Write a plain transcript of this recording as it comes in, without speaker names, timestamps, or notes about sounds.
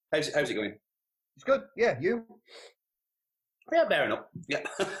How's it going? It's good. Yeah, you? Yeah, bearing up. Yeah.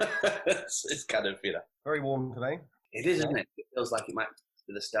 it's kind of, Very warm today. It is, isn't it? It feels like it might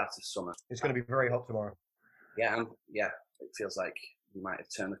be the start of summer. It's going to be very hot tomorrow. Yeah, it feels like we might have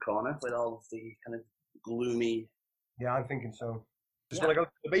turned the corner with all of the kind of gloomy... Yeah, I'm thinking so. Just want to go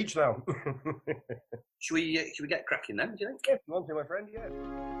to the beach now. Should we get cracking then, do you think? Yeah, if you want to, my friend, yeah.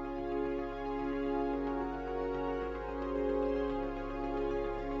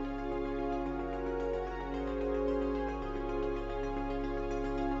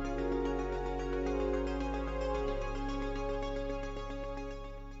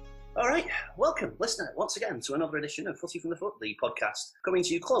 All right, welcome, listener, once again to another edition of Footy from the Foot, the podcast coming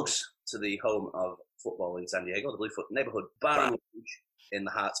to you close to the home of football in San Diego, the Bluefoot neighborhood bar and lounge in the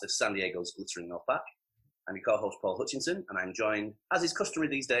heart of San Diego's glittering North Park. I'm your co-host Paul Hutchinson, and I'm joined, as is customary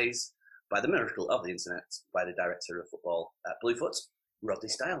these days, by the miracle of the internet, by the director of football at Bluefoot, Rodney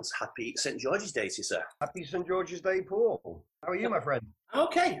Styles. Happy St. George's Day to you, sir. Happy St. George's Day, Paul. How are you, my friend?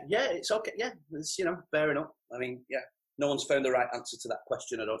 Okay, yeah, it's okay. Yeah, it's, bearing up. I mean, yeah. No one's found the right answer to that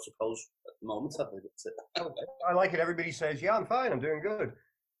question, I don't suppose, at the moment, have they? I like it. Everybody says, yeah, I'm fine, I'm doing good.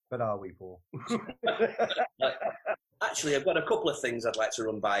 But are we, Paul? Actually, I've got a couple of things I'd like to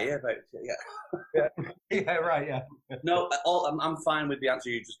run by you about. Yeah, right, yeah. No, I'm fine with the answer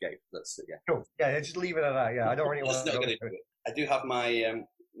you just gave. That's it, yeah. Cool. Yeah, just leave it at that, yeah. I don't really want to go into it. I do have my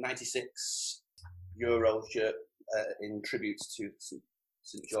 96 euro shirt in tribute to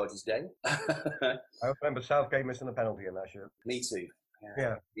St. George's Day. I remember Southgate missing a penalty in that shirt. Me too.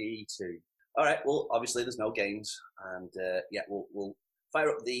 Yeah. Me too. All right. Well, obviously there's no games, and we'll fire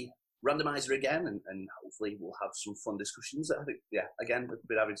up the randomizer again, and hopefully we'll have some fun discussions. I think, again, we've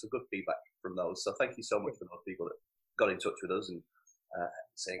been having some good feedback from those. So thank you so much for those people that got in touch with us and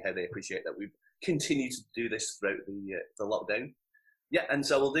saying how they appreciate that we've continued to do this throughout the lockdown. Yeah, and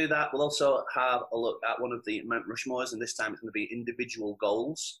so we'll do that. We'll also have a look at one of the Mount Rushmores, and this time it's going to be individual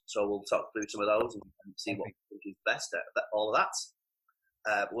goals. So we'll talk through some of those and see what we think is best at all of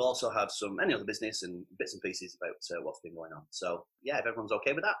that. We'll also have any other business and bits and pieces about what's been going on. So, yeah, if everyone's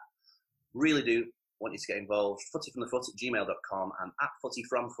okay with that, really do want you to get involved. footyfromthefoot@gmail.com and at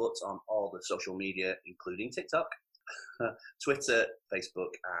footyfromfoot on all the social media, including TikTok, Twitter,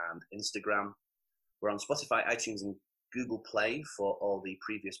 Facebook, and Instagram. We're on Spotify, iTunes, and Google Play for all the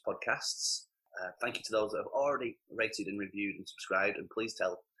previous podcasts. Thank you to those that have already rated and reviewed and subscribed. And please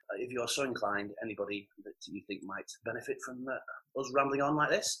tell, if you're so inclined, anybody that you think might benefit from us rambling on like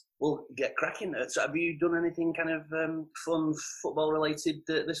this. We'll get cracking. So have you done anything kind of fun football related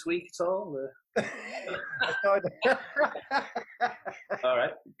this week at all? All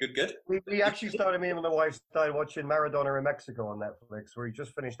right, good. We actually started, me and my wife started watching Maradona in Mexico on Netflix, where he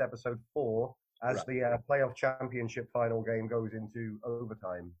just finished episode 4 as the playoff championship final game goes into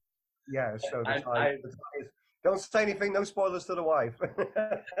overtime. Yeah, so don't say anything, no spoilers to the wife.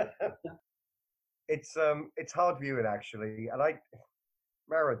 It's hard viewing, actually. I like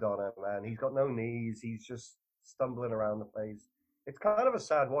Maradona, man. He's got no knees. He's just stumbling around the place. It's kind of a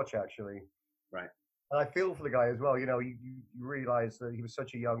sad watch, actually. Right. And I feel for the guy as well. You realise that he was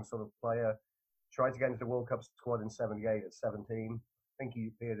such a young sort of player. Tried to get into the World Cup squad in 78 at 17. I think he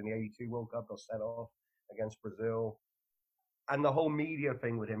appeared in the 82 World Cup, got sent off against Brazil. And the whole media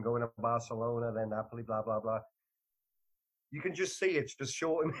thing with him going to Barcelona, then Napoli, blah, blah, blah. You can just see it's just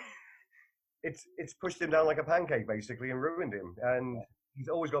shortened. It's pushed him down like a pancake, basically, and ruined him. And he's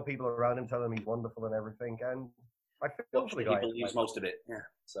always got people around him telling him he's wonderful and everything. And I feel for the guy. He believes most of it, yeah.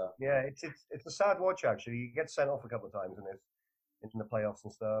 So yeah, it's a sad watch, actually. He gets sent off a couple of times in the playoffs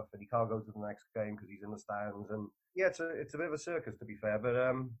and stuff, and he can't go to the next game because he's in the stands. And yeah, it's a bit of a circus, to be fair. But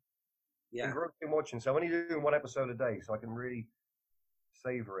yeah, I'm watching. So I'm only doing one episode a day, so I can really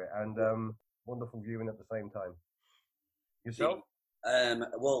savor it, and wonderful viewing at the same time. Yourself?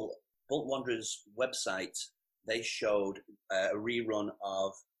 Well, Bolton Wanderers website, they showed a rerun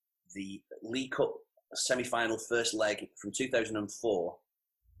of the League Cup semi-final first leg from 2004,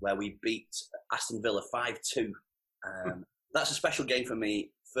 where we beat Aston Villa 5-2. That's a special game for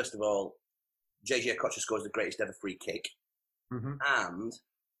me. First of all, JJ Okocha scores the greatest ever free kick, and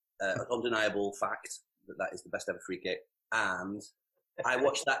an undeniable fact that is the best ever free kick. And I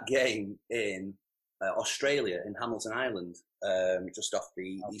watched that game in Australia, in Hamilton Island, just off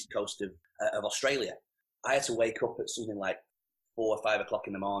the east coast of Australia. I had to wake up at something like 4 or 5 o'clock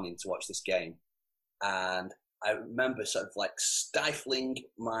in the morning to watch this game. And I remember sort of like stifling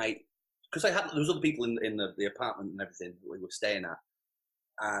because there was other people in the apartment and everything we were staying at.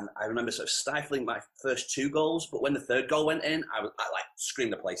 And I remember sort of stifling my first 2 goals, but when the third goal went in, I like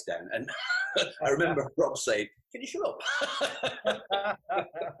screamed the place down. And I remember Rob saying, "Can you shut up?"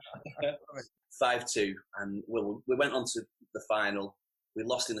 5-2, and we went on to the final. We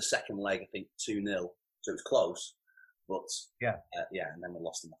lost in the second leg, I think 2-0, so it was close. But and then we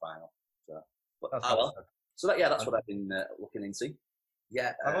lost in the final. So, but well. So that's what I've been looking into.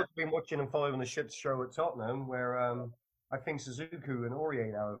 Yeah, I've also been watching and following the shit show at Tottenham, where I think Suzuki and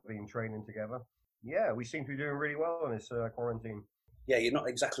Aurier now have been training together. Yeah, we seem to be doing really well in this quarantine. Yeah, you're not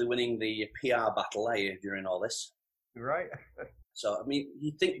exactly winning the PR battle, are you, during all this? Right. So, I mean,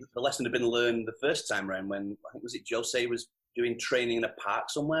 you'd think the lesson had been learned the first time round when, I think, was it Jose was doing training in a park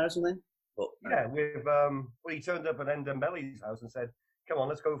somewhere or something? But, yeah, with he turned up at Ndembele's house and said, "Come on,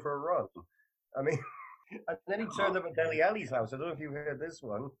 let's go for a run." I mean, and then he turned up at Dele Alli's house. I don't know if you heard this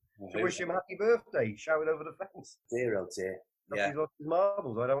one. To wish him happy birthday, shouted over the fence. Dear, oh dear. Yeah. He's lost his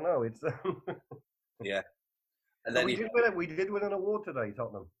marbles. I don't know. It's yeah. And then we did win an award today,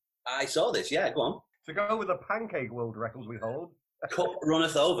 Tottenham. I saw this. Yeah, go on. To go with the pancake world record we hold. Cup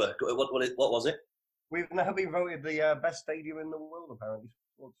runneth over. What was it? We've now been voted the best stadium in the world, apparently,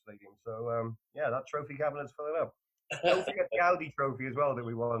 sports stadium. So that trophy cabinet's filling up. Don't forget the Audi trophy as well that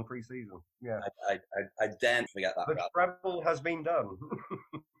we won pre-season. Yeah, I daren't forget that. The treble has been done.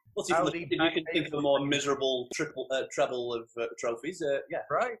 What's you can think of a more miserable treble of trophies? Yeah,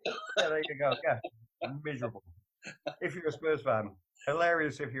 right. Yeah, there you go. Yeah, miserable. If you're a Spurs fan,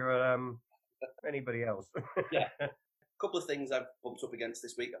 hilarious if you're anybody else. Yeah. A couple of things I've bumped up against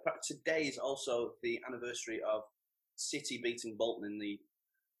this week. Today is also the anniversary of City beating Bolton in the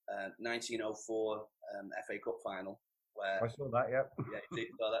 1904 FA Cup final. Where I saw that. Yeah. Yeah, you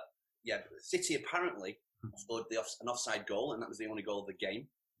saw that. Yeah, City apparently scored an offside goal, and that was the only goal of the game.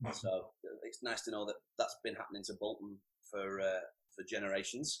 So it's nice to know that that's been happening to Bolton for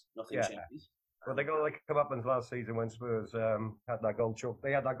generations. Nothing changes. Well, they got to come up in last season when Spurs had that goal chalked.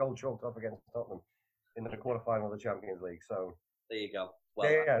 They had that goal chalked off against Tottenham in the quarterfinal of the Champions League. So there you go. Well,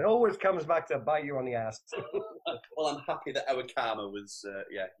 it always comes back to bite you on the ass. Well, I'm happy that our karma was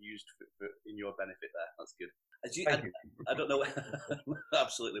used for in your benefit there. That's good. Thank you. I don't know.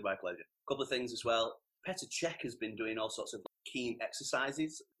 Absolutely, my pleasure. A couple of things as well. Petr Cech has been doing all sorts of keen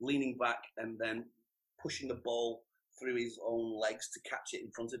exercises, leaning back and then pushing the ball through his own legs to catch it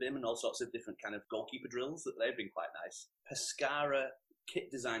in front of him, and all sorts of different kind of goalkeeper drills that they've been quite nice. Pescara kit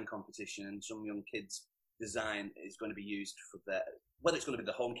design competition, and some young kids' design is going to be used for their. Whether it's going to be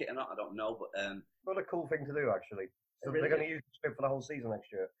the home kit or not, I don't know. But what a cool thing to do, actually. So really they're going to use the for the whole season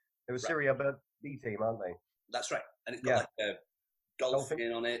next year. They're a Serie B team, aren't they? That's right, and it's got like a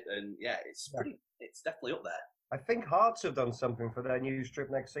dolphin on it, and it's pretty. It's definitely up there. I think Hearts have done something for their new strip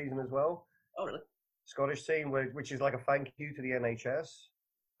next season as well. Oh, really? Scottish team, which is like a thank you to the NHS,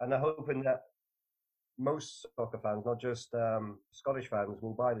 and they're hoping that most soccer fans, not just Scottish fans,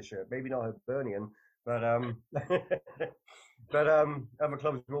 will buy the shirt. Maybe not Hibernian, but other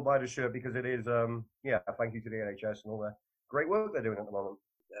clubs will buy the shirt because it is a thank you to the NHS and all the great work they're doing at the moment.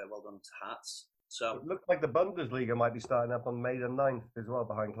 Well done to Hearts. So it looks like the Bundesliga might be starting up on May the 9th as well,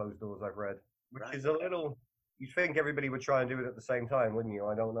 behind closed doors, I've read, which is a little. You'd think everybody would try and do it at the same time, wouldn't you?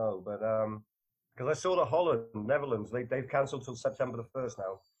 I don't know, but because I saw the Holland, Netherlands, they've cancelled till September the 1st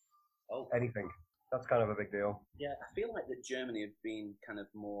now. Oh, anything. That's kind of a big deal. Yeah, I feel like that Germany have been kind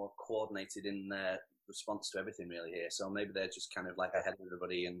of more coordinated in their response to everything really here. So maybe they're just kind of like ahead of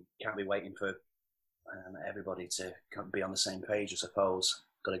everybody and can't be waiting for everybody to be on the same page, I suppose.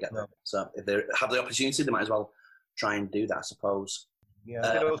 Got to get them. So if they have the opportunity, they might as well try and do that, I suppose. Yeah,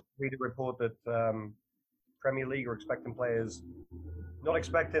 I did also read a report that Premier League are expecting players, not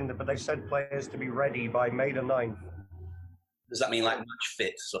expecting, but they said players to be ready by May the 9th. Does that mean like match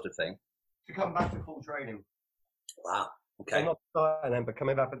fit sort of thing? To come back to full training. Wow. Okay. So not starting then, but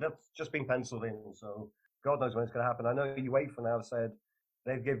coming back. But that's just been penciled in. So God knows when it's going to happen. I know UEFA now said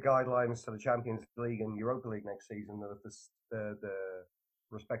they've give guidelines to the Champions League and Europa League next season that if the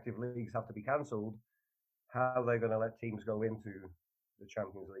respective leagues have to be cancelled, how they're going to let teams go into the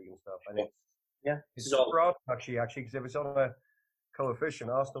Champions League and stuff. And it's for us actually, because if it's on a coefficient,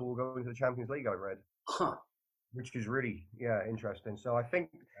 Arsenal will go into the Champions League, I've read. Huh. Which is really, interesting. So I think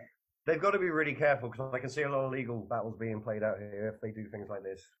they've got to be really careful because I can see a lot of legal battles being played out here if they do things like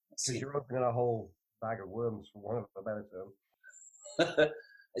this. Because you're opening a whole bag of worms, for one of a better term.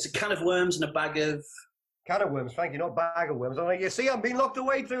 It's a can of worms and a bag of... Can of worms, thank you, not bag of worms. I'm like, you see, I'm being locked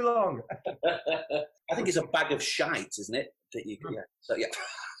away too long. I think it's a bag of shite, isn't it? So,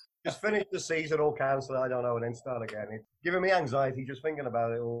 Just finish the season or cancel it, I don't know, and then start again. It's giving me anxiety just thinking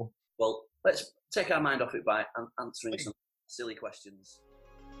about it all. Well, let's take our mind off it by answering some silly questions.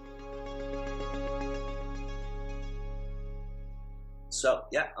 So,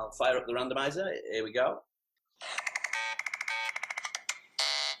 yeah, I'll fire up the randomizer. Here we go.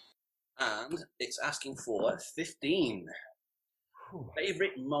 And it's asking for 15.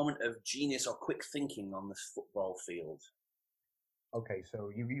 Favourite moment of genius or quick thinking on the football field? Okay, so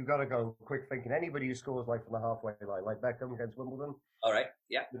you've got to go quick thinking. Anybody who scores like from the halfway line, like Beckham against Wimbledon. All right,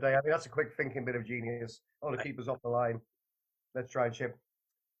 yeah. Today, I mean, that's a quick thinking bit of genius. Oh, the keeper's off the line. Let's try and chip.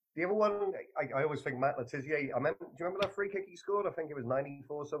 The other one, I always think Matt Letizia. Do you remember that free kick he scored? I think it was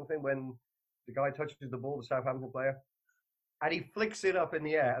 94 something when the guy touches the ball, the Southampton player, and he flicks it up in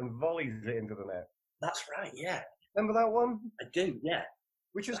the air and volleys it into the net. That's right, yeah. Remember that one? I do, yeah.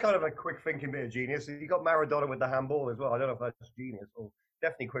 Which is kind of a quick thinking bit of genius. You got Maradona with the handball as well. I don't know if that's genius or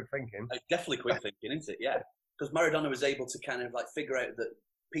definitely quick thinking. Definitely quick thinking, isn't it? Yeah. Because Maradona was able to kind of like figure out that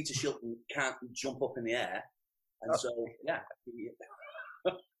Peter Shilton can't jump up in the air. And so, yeah.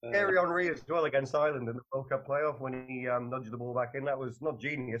 Thierry Henry as well against Ireland in the World Cup playoff when he nudged the ball back in. That was not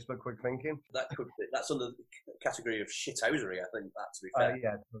genius, but quick thinking. That's under the category of shithousery, I think, that, to be fair.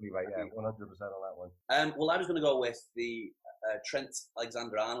 Yeah, totally right. Yeah, 100% on that one. Well, I was going to go with the Trent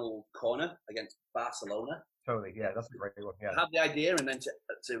Alexander-Arnold corner against Barcelona. Totally, yeah, that's a great one. Yeah. Have the idea and then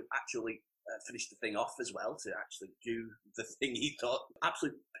to actually finish the thing off as well, to actually do the thing he thought.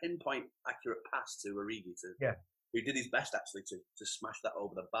 Absolute pinpoint accurate pass to Origi who did his best actually to smash that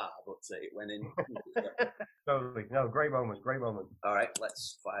over the bar, but it went in. Totally. No, great moment. All right,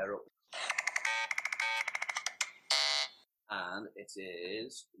 let's fire up. And it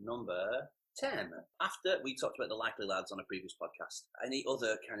is number 10. After we talked about the Likely Lads on a previous podcast, any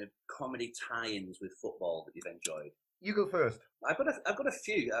other kind of comedy tie-ins with football that you've enjoyed? You go first. I've got a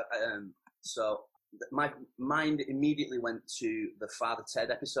few. So my mind immediately went to the Father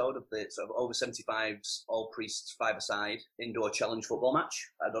Ted episode of the sort of over 75s all priests five-a-side indoor challenge football match.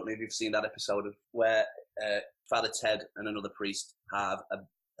 I don't know if you've seen that episode of where Father Ted and another priest have a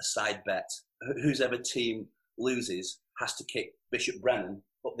side bet. Whose ever team loses has to kick Bishop Brennan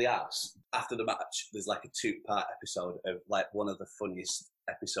up the arse. After the match, there's like a two-part episode of like one of the funniest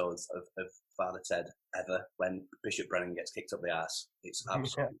episodes of Father Ted ever when Bishop Brennan gets kicked up the arse. It's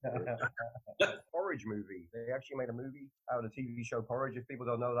absolutely Porridge movie. They actually made a movie out of the TV show Porridge. If people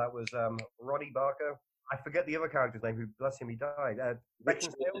don't know, that was Ronnie Barker. I forget the other character's name, who, bless him, he died.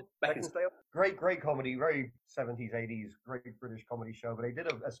 Beckinsale. Great comedy, very 70s, 80s, great British comedy show. But they did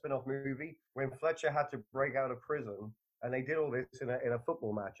a spin-off movie when Fletcher had to break out of prison. And they did all this in a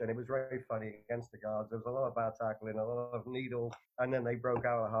football match, and it was very funny against the guards. There was a lot of bad tackling, a lot of needle, and then they broke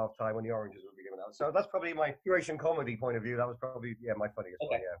out at half time when the oranges were given out. So that's probably my Croatian comedy point of view. That was probably my funniest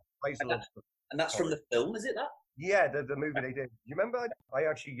one. Yeah, and that's from the film, is it that? Yeah, the movie they did. Do you remember? I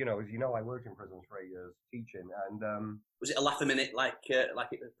actually, as you know, I worked in prisons for 8 years teaching, and was it a laugh a minute like it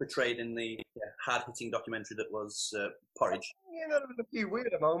portrayed in the hard-hitting documentary that was Porridge? There was a few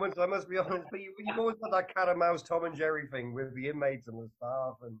weirder moments, I must be honest. But you've always got that cat and mouse Tom and Jerry thing with the inmates and the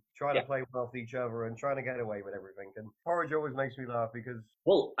staff, and trying to play off each other and trying to get away with everything. And Porridge always makes me laugh because.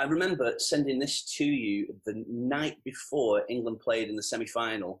 Well, I remember sending this to you the night before England played in the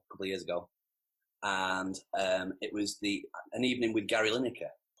semi-final a couple of years ago. And it was an evening with Gary Lineker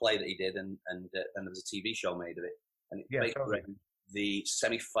play that he did, and there was a TV show made of it. And it basically the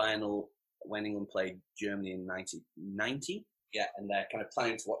semi-final when England played Germany in 1990. Yeah, and they're kind of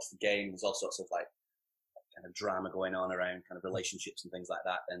planning to watch the game. There's all sorts of like kind of drama going on around kind of relationships and things like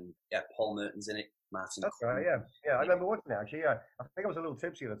that. And Paul Merton's in it. Martin. That's right. Yeah. I remember watching it actually. Yeah, I think I was a little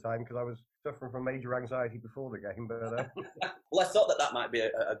tipsy at the time because I was suffering from major anxiety before the game. But well, I thought that might be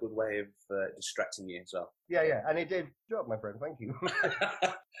a good way of distracting you as well. Yeah, and it did. Good job, my friend. Thank you.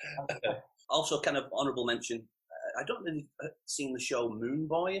 Also, kind of honourable mention. I don't really seen the show Moon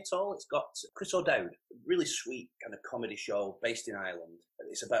Boy at all. It's got Chris O'Dowd, a really sweet kind of comedy show based in Ireland.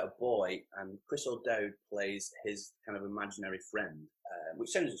 It's about a boy, and Chris O'Dowd plays his kind of imaginary friend,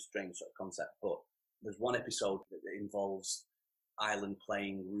 which sounds a strange sort of concept, but there's one episode that involves Ireland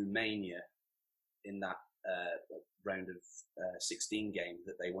playing Romania in that round of 16 game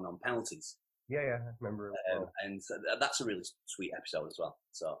that they won on penalties. Yeah, I remember it. And so that's a really sweet episode as well.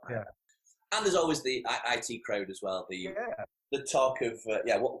 So yeah. And there's always the IT crowd as well. The talk of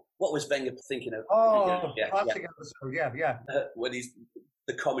what was Wenger thinking of? Oh, classic episode. Yeah. When he's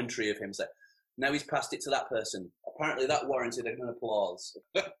the commentary of him said, now he's passed it to that person. Apparently that warranted an applause.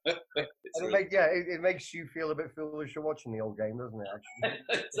 It makes you feel a bit foolish for watching the old game, doesn't it? Actually,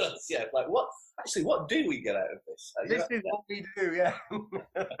 it does. Yeah, like what? Actually, what do we get out of this? This is what we do. Yeah.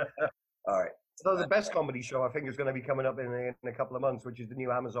 All right. So the best comedy show I think is going to be coming up in a couple of months, which is the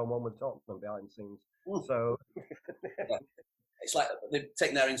new Amazon one with Tottenham behind the scenes. So It's like they've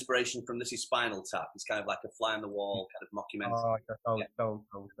taken their inspiration from this is Spinal Tap. It's kind of like a fly on the wall kind of mockumentary. Oh, Yeah. don't.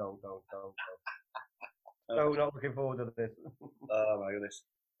 No, not looking forward to this. Oh my goodness.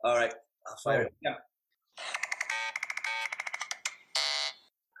 All right, I'll fire it. Yeah.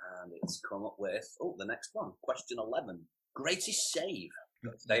 And it's come up with, the next one. Question 11. Greatest save.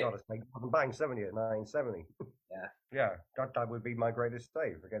 You've got to say Gordon Banks, 70 at 970. Yeah. Yeah, that would be my greatest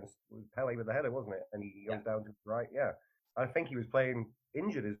save against Pele with the header, wasn't it? And he goes down to the right, yeah. I think he was playing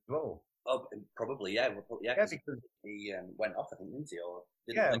injured as well. Oh, probably, yeah. Yeah, because he went off, I think, didn't he? Or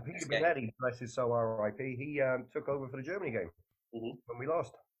yeah, and Peter Bonetti, bless his soul, R.I.P., he took over for the Germany game when we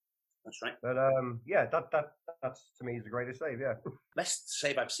lost. That's right. But yeah, that's to me is the greatest save. Yeah. Best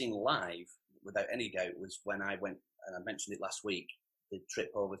save I've seen live, without any doubt, was when I went, and I mentioned it last week, the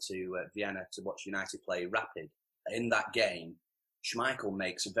trip over to Vienna to watch United play Rapid. In that game, Schmeichel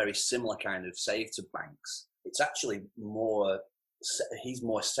makes a very similar kind of save to Banks. It's actually he's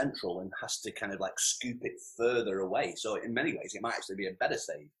more central and has to kind of like scoop it further away. So in many ways, it might actually be a better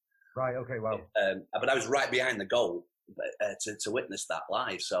save. Right. Okay. Wow. But I was right behind the goal to witness that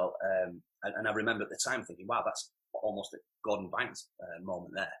live. So, and I remember at the time thinking, wow, that's almost a Gordon Banks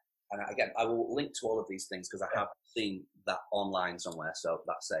moment there. And again, I will link to all of these things because I have seen that online somewhere. So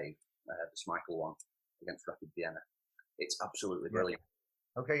that save, the Schmeichel one against Rapid Vienna, it's absolutely brilliant.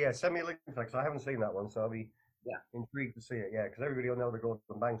 Okay, yeah, send me a link because I haven't seen that one, so I'll be intrigued to see it. Yeah, because everybody will know the Gordon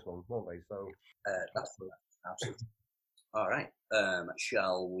Banks one, won't they? So that's absolutely. All right.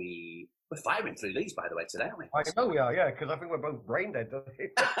 Shall we? We're firing through these, by the way, today, aren't we? I know we are, yeah, because I think we're both brain dead.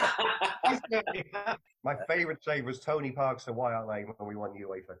 My favourite save was Tony Parks and White Hart Lane when we won the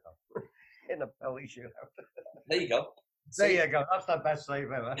UEFA Cup in the penalty shootout. There you go. There you go. That's the best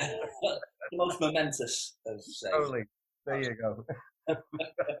save ever. The most momentous of saves. Totally. There you go.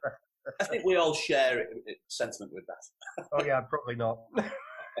 I think we all share sentiment with that. Oh yeah, probably not.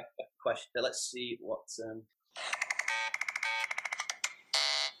 Question. Let's see what.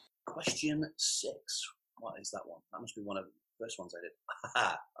 Question 6. What is that one? That must be one of the first ones I did.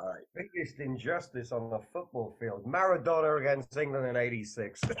 All right. Biggest injustice on the football field: Maradona against England in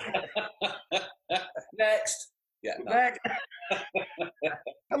 '86. Next. Yeah. No. Next.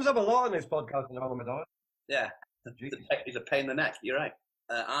 Comes up a lot on this podcast, Madonna. Yeah. He's a pain in the neck. You're right.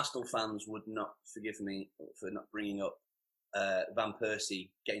 Arsenal fans would not forgive me for not bringing up Van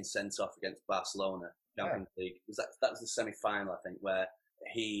Persie getting sent off against Barcelona Champions League. That was the semi-final, I think, where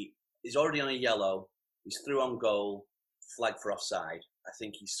he's already on a yellow. He's through on goal, flagged for offside. I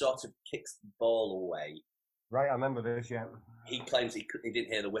think he sort of kicks the ball away. Right, I remember this. Yeah. He claims he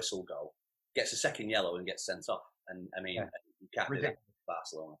didn't hear the whistle go. Gets a second yellow and gets sent off. And I mean, you can't do that with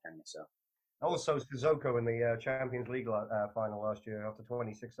Barcelona, can you? So. Also, Sissoko in the Champions League final last year, after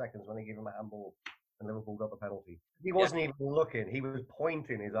 26 seconds, when they gave him a handball and Liverpool got the penalty. He wasn't even looking. He was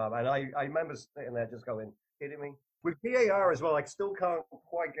pointing his arm. And I remember sitting there just going, kidding me? With VAR as well, I still can't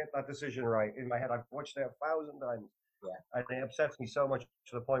quite get that decision right in my head. I've watched it 1,000 times. Yeah. And it upsets me so much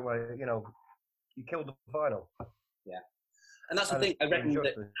to the point where, you killed the final. Yeah. And that's the thing. I reckon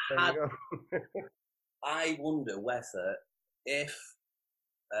that I wonder whether if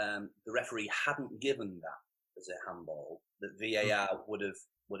the referee hadn't given that as a handball, that VAR would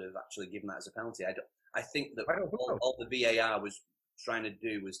have actually given that as a penalty. I think that all the VAR was trying to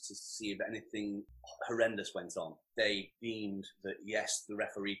do was to see if anything horrendous went on. They deemed that yes, the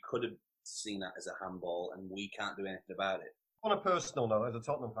referee could have seen that as a handball, and we can't do anything about it. On a personal note, as a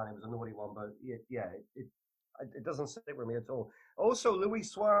Tottenham fan, it was a naughty one, but it doesn't sit with me at all. Also,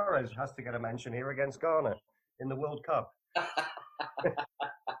 Luis Suarez has to get a mention here against Ghana in the World Cup.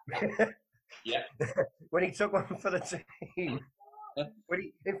 Yeah. When he took one for the team.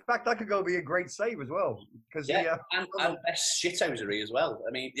 In fact, that could go be a great save as well. And best shithousery as well.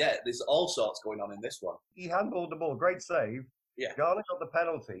 I mean, there's all sorts going on in this one. He handballed the ball, great save. Yeah. Ghana got the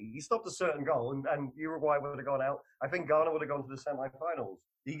penalty. He stopped a certain goal, and Uruguay would have gone out. I think Ghana would have gone to the semi-finals.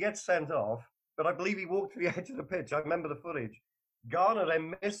 He gets sent off, but I believe he walked to the edge of the pitch. I remember the footage. Ghana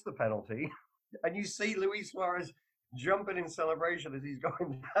then missed the penalty, and you see Luis Suarez jumping in celebration as he's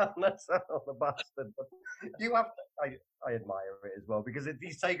going down. That's the bastard. But you have to. I admire it as well because if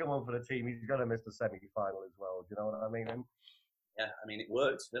he's taken one for the team, he's going to miss the semi-final as well. Do you know what I mean? And yeah, I mean it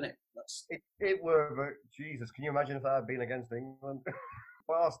worked, didn't it? It worked, but Jesus, can you imagine if that had been against England?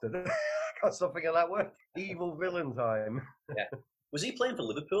 Bastard. Got something of that word. Evil villain time. Yeah. Was he playing for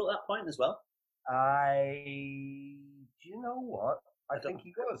Liverpool at that point as well? Do you know what? I think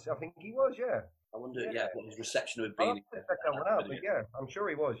he was. Yeah. I wonder, what his reception would be. I'll check that one out, but yeah, I'm sure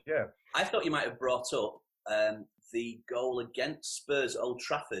he was, yeah. I thought you might have brought up the goal against Spurs at Old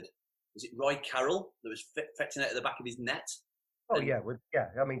Trafford. Was it Roy Carroll that was fetching out of the back of his net? Oh yeah,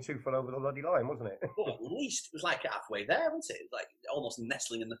 I mean, 2 foot over the bloody line, wasn't it? Well, at least it was like halfway there, wasn't it? Like almost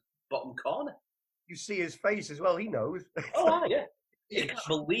nestling in the bottom corner. You see his face as well. He knows. Oh, yeah. You can't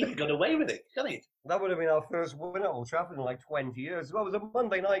believe he got away with it, can he? That would have been our first win at Old Trafford in like 20 years. Well, it was a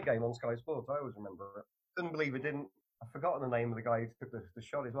Monday night game on Sky Sports. I always remember it. Couldn't believe it didn't. I've forgotten the name of the guy who took the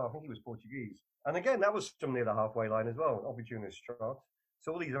shot as well. I think he was Portuguese. And again, that was from near the halfway line as well. Opportunist shot.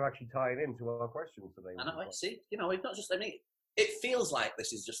 So all these are actually tying into our questions today. I know, I see. It's not just, it feels like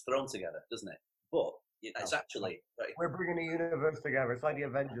this is just thrown together, doesn't it? But it's actually... We're bringing the universe together. It's like the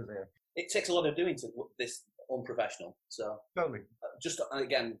Avengers here. It takes a lot of doing to this unprofessional. So, totally. Just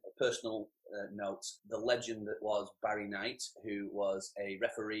again, a personal note: the legend that was Barry Knight, who was a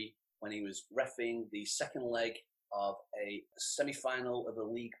referee when he was reffing the second leg of a semi-final of a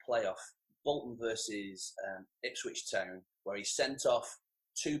league playoff, Bolton versus Ipswich Town, where he sent off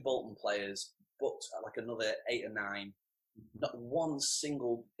 2 Bolton players, but like another 8 or 9. Not one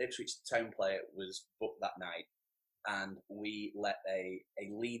single Ipswich Town player was booked that night. And we let a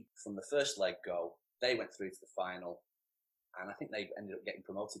lead from the first leg go. They went through to the final, and I think they ended up getting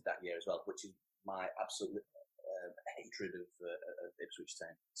promoted that year as well, which is my absolute hatred of Ipswich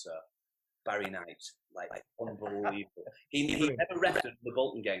Town. So Barry Knight, like unbelievable. He never refed the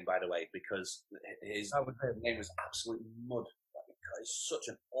Bolton game, by the way, because his name was absolute mud. He's such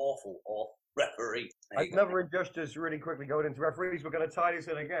an awful referee. Another injustice, really quickly going into referees. We're going to tie this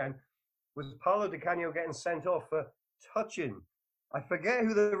in again. Was Paolo Di Canio getting sent off for touching? I forget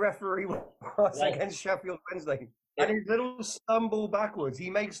who the referee was against Sheffield Wednesday. And his little stumble backwards, he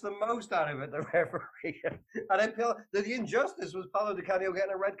makes the most out of it, the referee. And then the injustice was Paolo Di Canio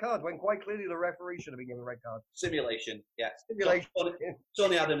getting a red card, when quite clearly the referee should have been given a red card. Simulation, yeah. Simulation.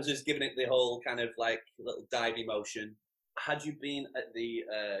 Tony Adams is giving it the whole kind of like little divey motion. Had you been at the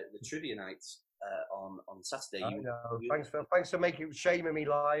trivia nights on Saturday? I know. Thanks for shaming me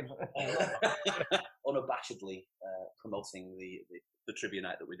live. Unabashedly promoting the trivia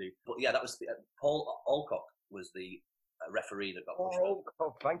night that we do. But yeah, that was Paul Alcock was the referee that got pushed.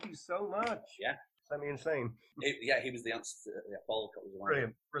 Alcock, thank you so much. Yeah. Semi-insane. He was the answer to Paul Alcock was the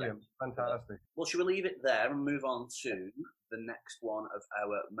one. Brilliant, fantastic. Well, should we leave it there and move on to the next one of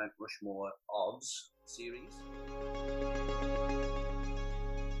our Mount Rushmore odds series?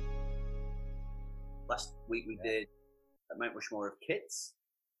 Last week we did a Mount Rushmore of kits,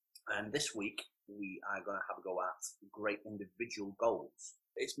 and this week we are going to have a go at great individual goals.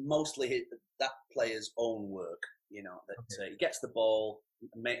 It's mostly that player's own work, he gets the ball, he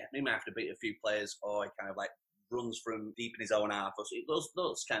may have to beat a few players, or he kind of like runs from deep in his own half.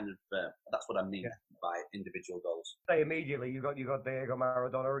 Those kind of, that's what I mean by individual goals. Say immediately, you got Diego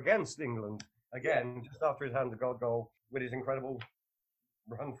Maradona against England, again, just after his hand to God goal, with his incredible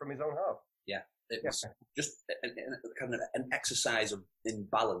run from his own half. Yeah. It was just kind of an exercise in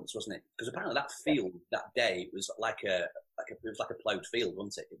balance, wasn't it? Because apparently that field that day was like a ploughed field,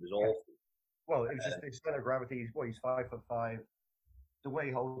 wasn't it? It was awful. Well, it was just his center of gravity. He's 5'5". The way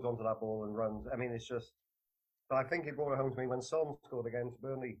he holds onto that ball and runs, I mean, it's just. But I think it brought it home to me when Son scored against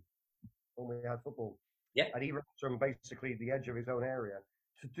Burnley when we had football. Yeah, and he runs from basically the edge of his own area.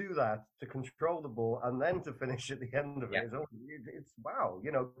 To do that, to control the ball, and then to finish at the end of it, it's wow,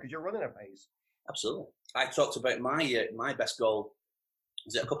 because you're running at pace. Absolutely. I talked about my best goal,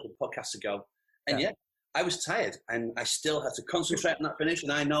 was it a couple of podcasts ago? And I was tired, and I still had to concentrate on that finish,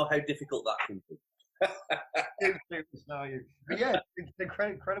 and I know how difficult that can be. But yeah, it's an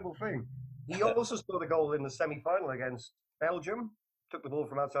incredible thing. He also scored a goal in the semi-final against Belgium. Took the ball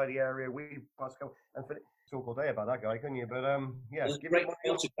from outside the area. We passed go and talk all day about that guy, couldn't you? But there's a great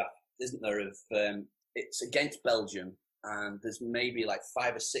photograph, isn't there? Of it's against Belgium, and there's maybe like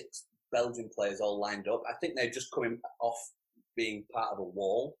 5 or 6 Belgian players all lined up. I think they're just coming off being part of a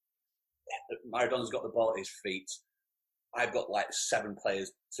wall. Maradona's got the ball at his feet. I've got like 7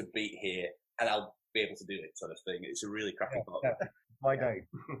 players to beat here, and I'll be able to do it, sort of thing. It's a really cracking ball. My day,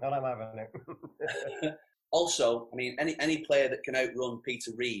 and I'm having it. Also, I mean, any player that can outrun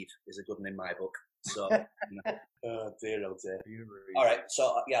Peter Reid is a good one in my book. So, oh dear. All right,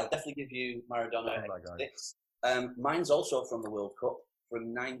 so I'll definitely give you Maradona 6. Mine's also from the World Cup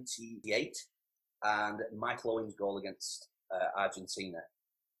from '98, and Michael Owen's goal against Argentina,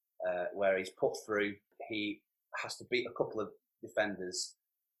 where he's put through. He has to beat a couple of defenders,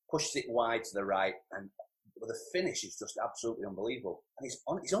 pushes it wide to the right, and the finish is just absolutely unbelievable. And he's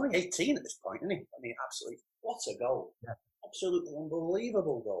only 18 at this point, isn't he? I mean, absolutely, what a goal! Yeah. Absolutely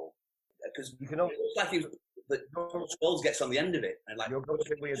unbelievable goal. Because it looks like Scholes gets on the end of it, and like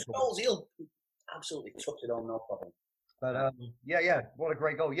Scholes, he'll absolutely tuck it on, no problem. But what a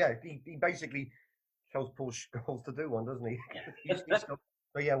great goal! Yeah, he basically tells Paul Scholes to do one, doesn't he?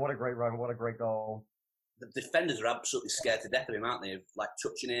 But yeah, what a great run, what a great goal. The defenders are absolutely scared to death of him, aren't they? Of like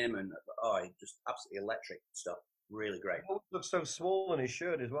touching him and just absolutely electric stuff. Really great. He looked so small in his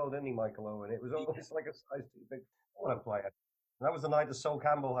shirt as well, didn't he, Michael Owen? It was almost like a size too big. What a player! And that was the night that Sol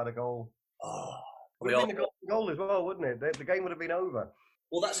Campbell had a goal. Oh, Would have been the goal as well, wouldn't it? The game would have been over.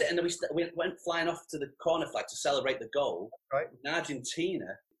 Well, that's it. And then we went flying off to the corner flag to celebrate the goal. Right. And Argentina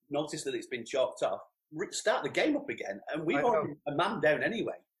noticed that it's been chalked off, start the game up again, and we were a man down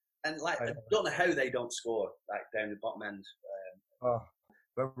anyway. And I don't know how they don't score like down the bottom end.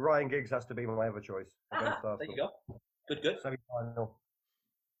 But Ryan Giggs has to be my other choice. There you go. Good. Semi-final.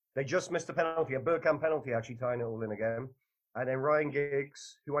 They just missed a penalty, a Bergkamp penalty, actually tying it all in again. And then Ryan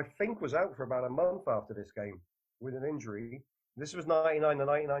Giggs, who I think was out for about a month after this game with an injury. This was 99, the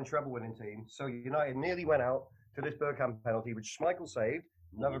 99 treble winning team. So United nearly went out to this Bergkamp penalty, which Schmeichel saved.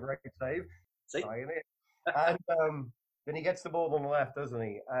 Another great save. See? And then he gets the ball on the left, doesn't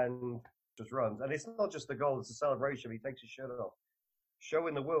he? And just runs. And it's not just the goal, it's a celebration. He takes his shirt off,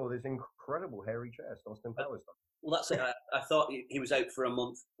 showing the world his incredible hairy chest, Austin Powers. Well, that's it. I thought he was out for a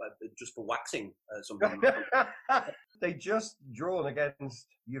month just for waxing something. They just drawn against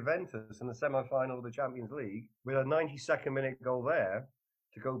Juventus in the semi-final of the Champions League with a 92nd minute goal there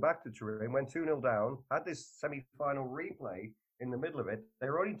to go back to Turin, went 2-0 down, had this semi-final replay in the middle of it. They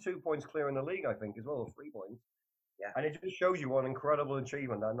were only 2 points clear in the league, I think, as well, or 3 points. Yeah. And it just shows you what an incredible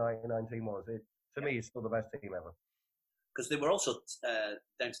achievement that 99 team was. To me, it's still the best team ever. Because they were also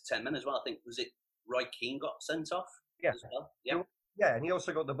down to 10 men as well. I think, was it Roy Keane got sent off as well? Yeah, and he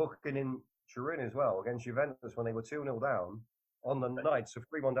also got the booking in Turin as well against Juventus when they were 2-0 down on the night, so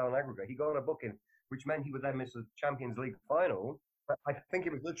 3-1 down aggregate. He got a booking, which meant he would then miss the Champions League final. But I think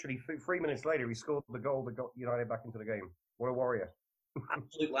it was literally 3 minutes later he scored the goal that got United back into the game. What a warrior.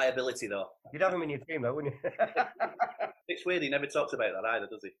 Absolute liability, though. You'd have him in your team, though, wouldn't you? It's weird, he never talks about that either,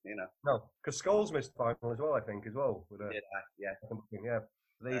 does he? No, because Scholes missed the final as well, I think, as well. Yeah. So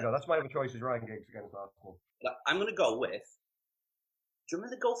there you go. That's my other choice is Ryan Giggs against Arsenal. I'm going to go with, do you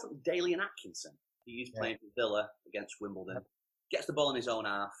remember the goal from Daly and Atkinson? He was playing for Villa against Wimbledon. Gets the ball in his own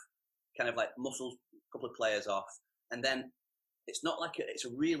half, kind of like muscles a couple of players off, and then it's not like it's a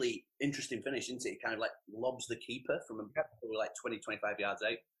really interesting finish, isn't it? He kind of like lobs the keeper from probably like 20, 25 yards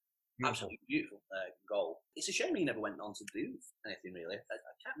out. Absolutely beautiful goal. It's a shame he never went on to do anything really. I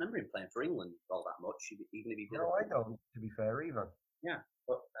can't remember him playing for England all that much, even if he did. No, I don't, to be fair, either. Yeah,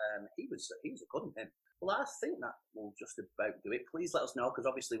 but he was a good one. Well, I think that will just about do it. Please let us know, because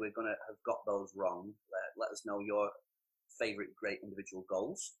obviously we're going to have got those wrong. Let us know your favourite great individual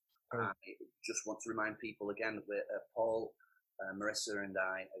goals. I just want to remind people again that Paul, Marissa and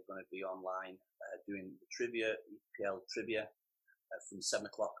I are going to be online doing the trivia, EPL trivia, from 7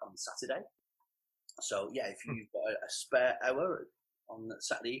 o'clock on Saturday. So, yeah, if you've got a spare hour on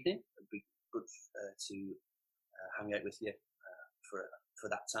Saturday evening, it'd be good to hang out with you for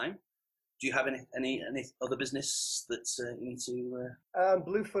that time. Do you have any other business that you need to...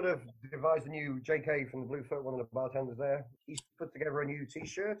 Bluefoot have devised a new, JK from the Bluefoot, one of the bartenders there. He's put together a new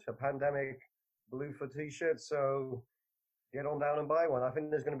T-shirt, a pandemic Bluefoot T-shirt, so get on down and buy one. I think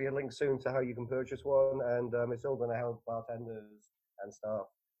there's going to be a link soon to how you can purchase one, and it's all going to help bartenders and staff.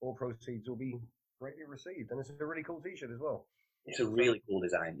 All proceeds will be greatly received, and it's a really cool T-shirt as well. It's a really cool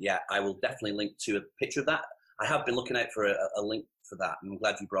design. Yeah, I will definitely link to a picture of that. I have been looking out for a link for that, and I'm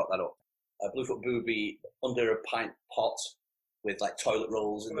glad you brought that up. Bluefoot Booby under a pint pot with like toilet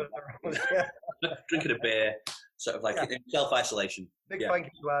rolls and drinking a beer, sort of like in self-isolation. Big thank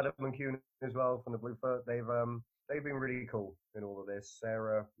you to Adam and Kuhn as well from the Bluefoot. They've been really cool in all of this.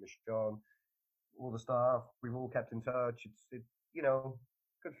 Sarah, Michonne, all the staff. We've all kept in touch. It's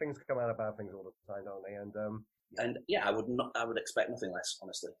good things come out of bad things all the time, don't they? And yeah, I would expect nothing less,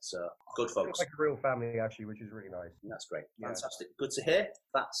 honestly. So good folks. It's like a real family, actually, which is really nice. That's great. Fantastic. Yeah. Good to hear.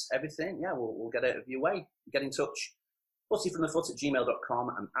 That's everything. Yeah, we'll get out of your way. Get in touch. footyfromthefoot@gmail.com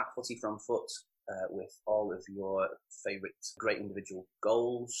and @footyfromfoot with all of your favourite great individual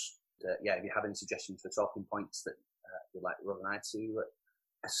goals. If you have any suggestions for talking points that you'd like Rob and I to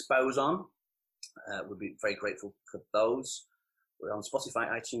espouse on, we'd be very grateful for those. We're on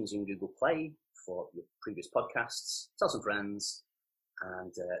Spotify, iTunes, and Google Play for your previous podcasts. Tell some friends.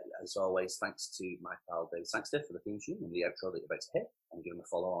 And as always, thanks to my pal Dave Sangster for the theme tune and the outro that you're about to hear. And give him a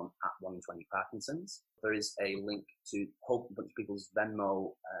follow on @120 Parkinson's. There is a link to a whole bunch of people's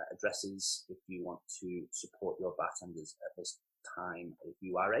Venmo addresses if you want to support your bartenders at this time, if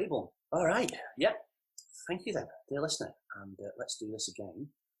you are able. All right. Yep. Thank you then, dear listener. And let's do this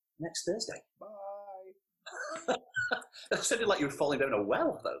again next Thursday. Bye. It sounded like you were falling down a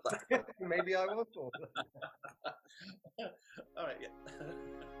well. Maybe I was. All right, yeah.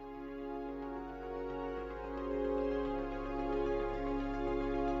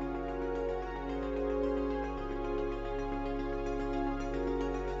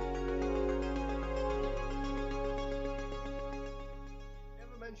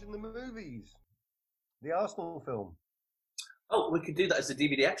 Never mentioned the movies. The Arsenal film. Oh, we could do that as a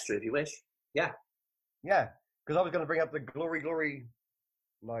DVD extra if you wish. Yeah. Yeah, because I was going to bring up the Glory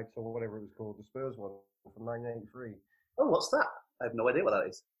Nights or whatever it was called, the Spurs one from 1983. Oh, what's that? I have no idea what that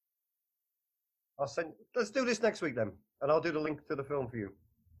is. Let's do this next week then, and I'll do the link to the film for you.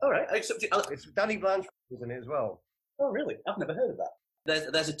 All right. Except, It's Danny Blanchard in it as well. oh, really? I've never heard of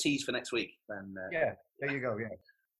that. There's a tease for next week. Then. Yeah, there you go. Yeah.